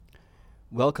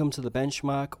Welcome to the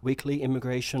Benchmark Weekly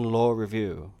Immigration Law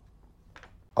Review.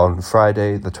 On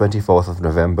Friday, the 24th of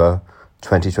November,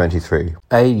 2023.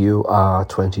 AUR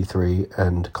 23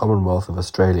 and Commonwealth of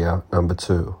Australia, Number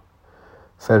 2.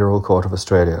 Federal Court of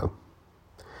Australia.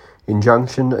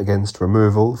 Injunction against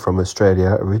removal from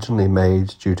Australia originally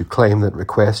made due to claim that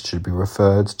request should be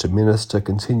referred to Minister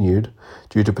continued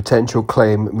due to potential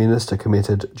claim Minister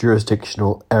committed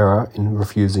jurisdictional error in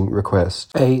refusing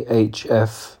request.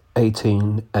 AHF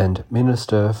 18 and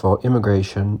Minister for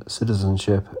Immigration,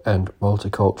 Citizenship and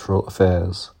Multicultural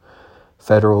Affairs.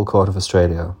 Federal Court of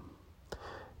Australia.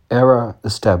 Error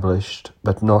established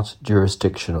but not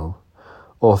jurisdictional.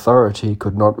 Authority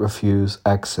could not refuse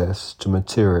access to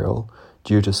material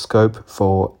due to scope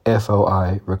for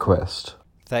FOI request.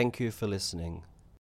 Thank you for listening.